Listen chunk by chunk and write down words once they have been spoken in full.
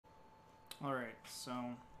Alright, so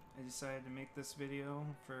I decided to make this video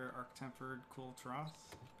for Arc-Tempered Kulve Taroth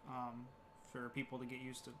for people to get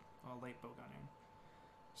used to light bow gunning.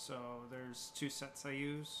 So there's two sets I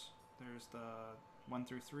use. There's the 1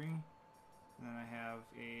 through 3, and then I have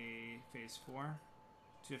a Phase 4,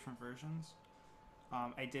 two different versions.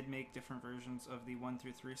 I did make different versions of the 1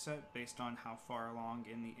 through 3 set based on how far along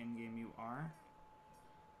in the in-game you are.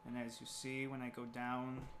 And as you see, when I go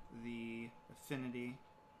down, the affinity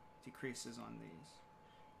decreases on these.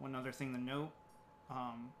 One other thing to note,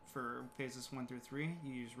 for phases 1 through 3,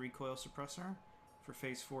 you use Recoil Suppressor. For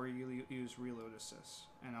phase 4, you use Reload Assist,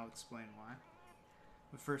 and I'll explain why.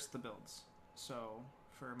 But first, the builds. So,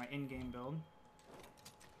 for my in-game build,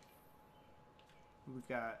 we've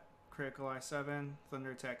got Critical Eye 7,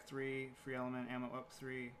 Thunder Attack 3, Free Element Ammo Up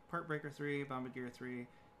 3, Part Breaker 3, Bombardier 3,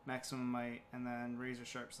 Maximum Might, and then Razor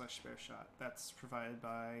Sharp / Spare Shot. That's provided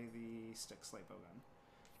by the Styx Light Bowgun.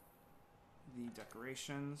 The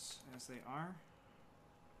decorations as they are: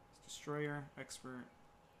 Destroyer, Expert,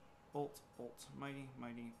 Bolt, Bolt, Mighty,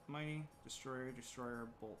 Mighty, Mighty, Destroyer, Destroyer,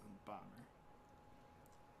 Bolt, and Bomber.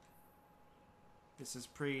 This is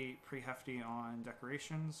pretty hefty on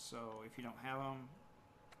decorations, so if you don't have them,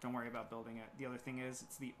 don't worry about building it. The other thing is,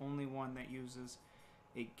 it's the only one that uses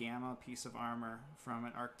a Gamma piece of armor from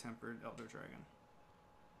an Arc-Tempered Elder Dragon.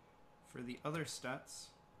 For the other stats,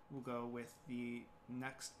 we'll go with the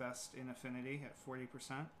next best in affinity at 40%.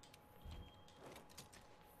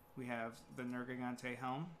 We have the Nergigante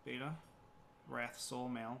Helm, Beta, Wrath Soul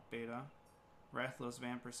Mail, Beta, Rathalos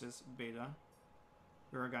Vampirs, Beta,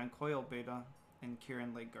 Uragan Coil, Beta, and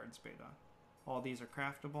Kirin Leg Guards, Beta. All these are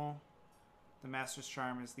craftable. The Master's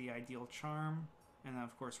Charm is the ideal charm, and then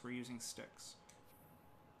of course we're using Styx.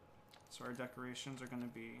 So our decorations are going to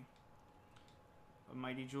be a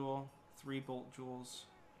Mighty Jewel, 3 Bolt Jewels,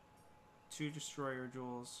 2 Destroyer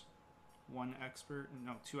Jewels, 2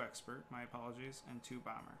 Expert, my apologies, and 2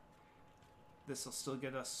 Bomber. This will still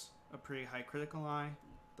get us a pretty high critical eye.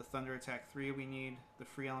 The Thunder Attack 3 we need, the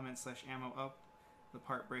Free Element / Ammo Up, the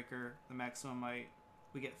Part Breaker, the Maximum Might.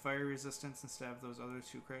 We get Fire Resistance instead of those other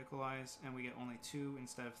 2 critical eyes, and we get only 2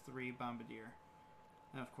 instead of 3 Bombardier.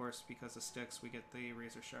 And of course, because of Styx, we get the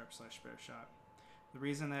Razor Sharp / Spare Shot. The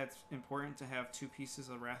reason that it's important to have 2 pieces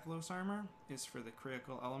of Rathalos armor is for the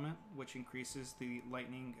critical element, which increases the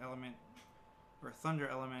lightning element or thunder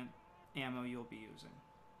element ammo you'll be using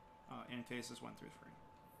in phases 1 through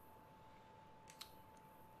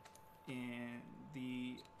 3. In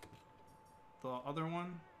the other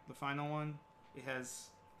one, the final one, it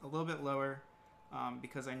has a little bit lower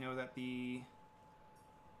because I know that the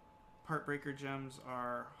Part Breaker gems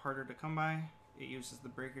are harder to come by. It uses the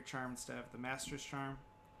Breaker Charm instead of the Master's Charm.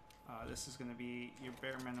 This is going to be your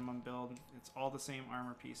bare minimum build. It's all the same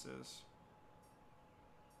armor pieces.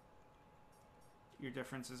 Your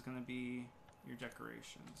difference is going to be your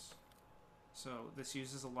decorations. So this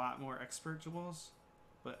uses a lot more Expert Jewels,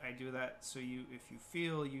 but I do that so if you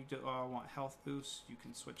feel you want health boosts, you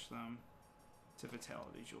can switch them to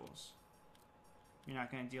Vitality Jewels. You're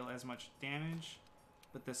not going to deal as much damage,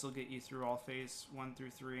 but this will get you through all phase 1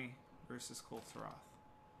 through 3 versus Kulve Taroth.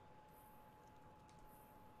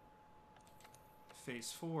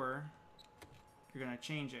 Phase 4, you're going to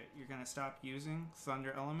change it. You're going to stop using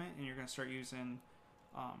Thunder Element, and you're going to start using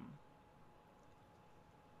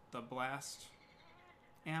the Blast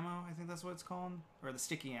Ammo, I think that's what it's called, or the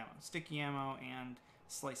Sticky Ammo. Sticky Ammo and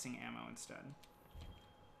Slicing Ammo instead.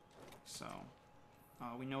 So,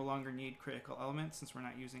 we no longer need Critical Element since we're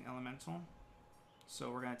not using Elemental.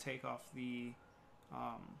 So we're going to take off the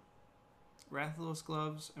Rathalos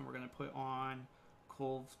gloves, and we're going to put on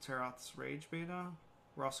Kulve Taroth's Rage Beta.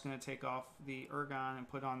 We're also going to take off the Ergon and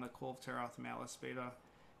put on the Kulve Taroth Malice Beta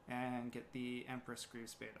and get the Empress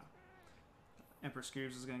Greaves Beta. Empress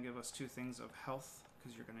Greaves is going to give us 2 things of health,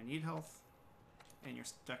 because you're going to need health, and your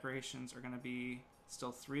decorations are going to be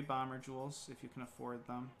still 3 Bomber Jewels if you can afford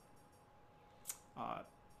them.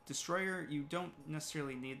 Destroyer, you don't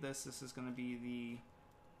necessarily need this. This is going to be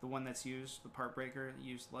the one that's used, the Part Breaker,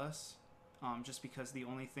 used less, just because the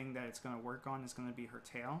only thing that it's going to work on is going to be her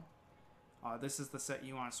tail. This is the set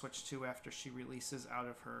you want to switch to after she releases out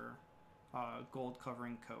of her gold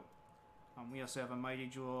covering coat. We also have a Mighty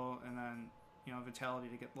Jewel, and then Vitality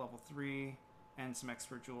to get level 3, and some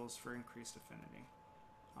Expert Jewels for increased affinity.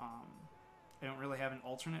 I don't really have an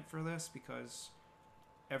alternate for this because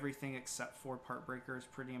everything except for Part Breaker is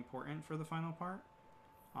pretty important for the final part.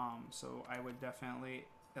 So I would definitely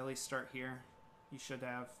at least start here. You should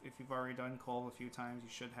have, if you've already done Kulve a few times, you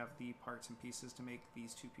should have the parts and pieces to make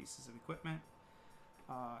these 2 pieces of equipment.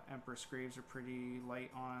 Empress Greaves are pretty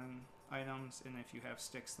light on items, and if you have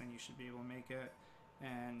sticks, then you should be able to make it.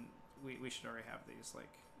 And we should already have these. Like,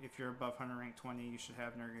 if you're above hunter rank 20, you should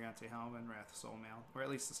have Nergigante Helm and Wrath of Soul Mail, or at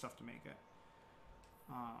least the stuff to make it.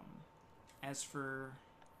 As for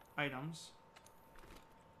items,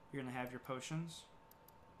 you're going to have your potions,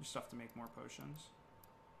 your stuff to make more potions,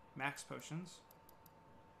 max potions.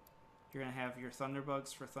 You're going to have your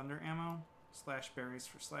Thunderbugs for thunder ammo, Slash Berries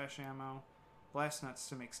for slash ammo, Blast Nuts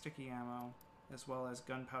to make sticky ammo, as well as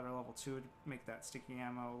Gunpowder level 2 to make that sticky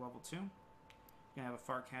ammo level 2. You're going to have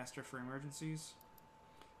a Farcaster for emergencies,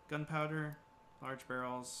 Gunpowder, Large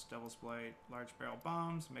Barrels, Devil's Blight, Large Barrel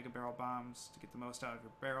Bombs, Mega Barrel Bombs to get the most out of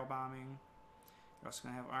your barrel bombing. You're also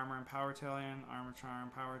going to have Armor and Power Talion, Armor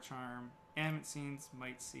Charm, Power Charm, Animate Seeds,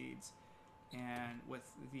 Might Seeds, and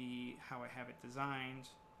with the how I have it designed,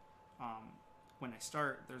 when I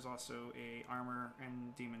start, there's also a Armor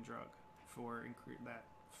and Demon Drug for that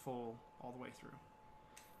full all the way through.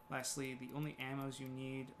 Lastly, the only ammos you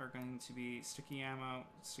need are going to be Sticky Ammo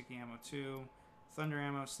 2, Thunder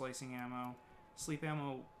Ammo, Slicing Ammo. Sleep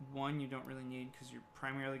Ammo 1 you don't really need because you're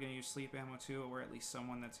primarily going to use Sleep Ammo 2, or at least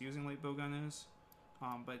someone that's using light bowgun is.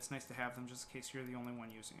 But it's nice to have them just in case you're the only one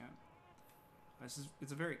using it.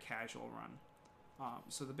 It's a very casual run.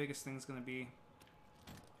 So the biggest thing is going to be,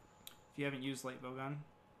 if you haven't used light bowgun,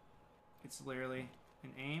 it's literally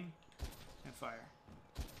an aim and fire.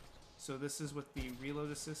 So this is with the reload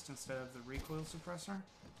assist instead of the recoil suppressor.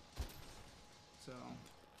 So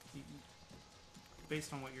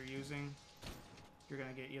based on what you're using, you're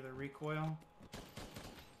going to get either recoil,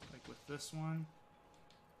 like with this one,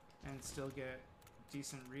 and still get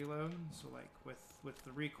decent reload. So like with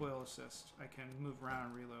the recoil assist, I can move around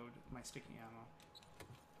and reload my sticky ammo.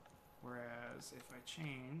 Whereas if I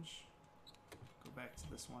change, go back to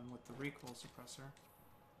this one with the recoil suppressor.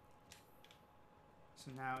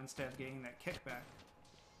 So now instead of getting that kickback,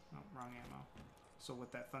 oh, wrong ammo. So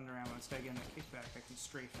with that thunder ammo, instead of getting that kickback, I can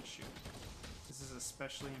strafe and shoot. This is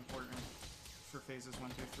especially important for phases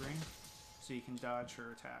 1 through 3, so you can dodge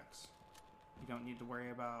her attacks. You don't need to worry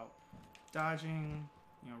about dodging,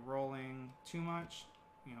 rolling too much.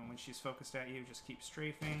 When she's focused at you, just keep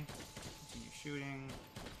strafing, continue shooting.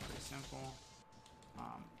 Pretty simple.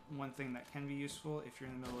 One thing that can be useful if you're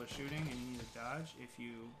in the middle of shooting and you need to dodge, if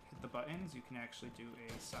you hit the buttons, you can actually do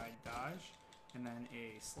a side dodge and then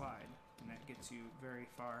a slide, and that gets you very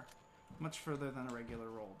far, much further than a regular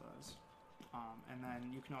roll does. And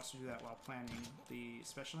then you can also do that while planning the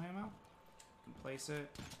special ammo. You can place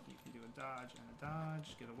it, you can do a dodge and a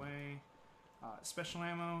dodge, get away. Special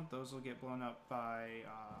ammo, those will get blown up by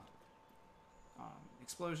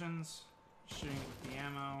explosions, shooting with the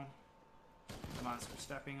ammo, the monster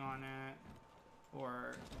stepping on it,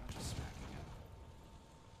 or just smacking it.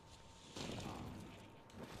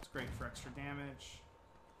 It's great for extra damage.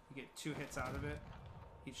 You get 2 hits out of it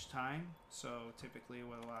each time, so typically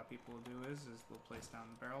what a lot of people will do is they'll place down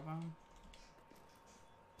the barrel bomb.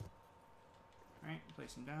 Alright,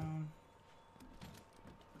 place him down.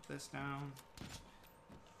 Put this down.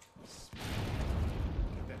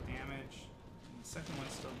 Get that damage. And the second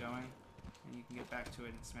one's still going, and you can get back to it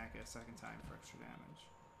and smack it a second time for extra damage.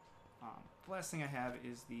 The last thing I have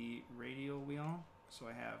is the radial wheel. So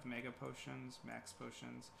I have mega potions, max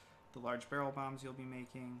potions, the large barrel bombs you'll be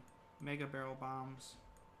making, mega barrel bombs,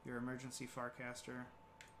 your emergency Farcaster,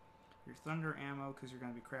 your thunder ammo because you're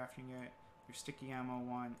going to be crafting it, your sticky ammo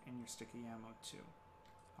 1, and your sticky ammo 2.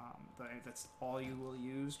 That's all you will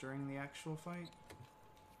use during the actual fight.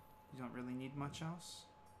 You don't really need much else.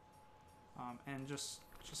 And just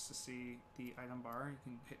to see the item bar, you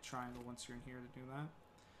can hit triangle once you're in here to do that.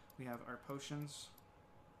 We have our potions,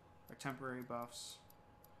 our temporary buffs.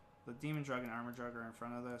 The Demon Drug and Armor Drug are in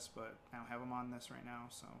front of this, but I don't have them on this right now,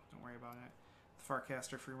 so don't worry about it. The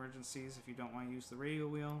Farcaster for emergencies if you don't want to use the radial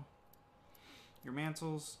wheel. Your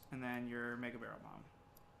mantles, and then your Mega Barrel Bomb.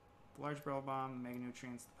 The Large Barrel Bomb, Mega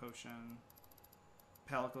Nutrients, the Potion,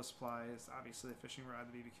 Palico Supplies, obviously the Fishing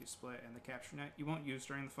Rod, the BBQ Split, and the Capture Net. You won't use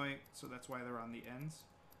during the fight, so that's why they're on the ends.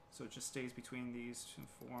 So it just stays between these 2,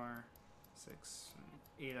 4, 6,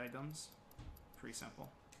 and 8 items. Pretty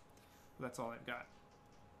simple. But that's all I've got.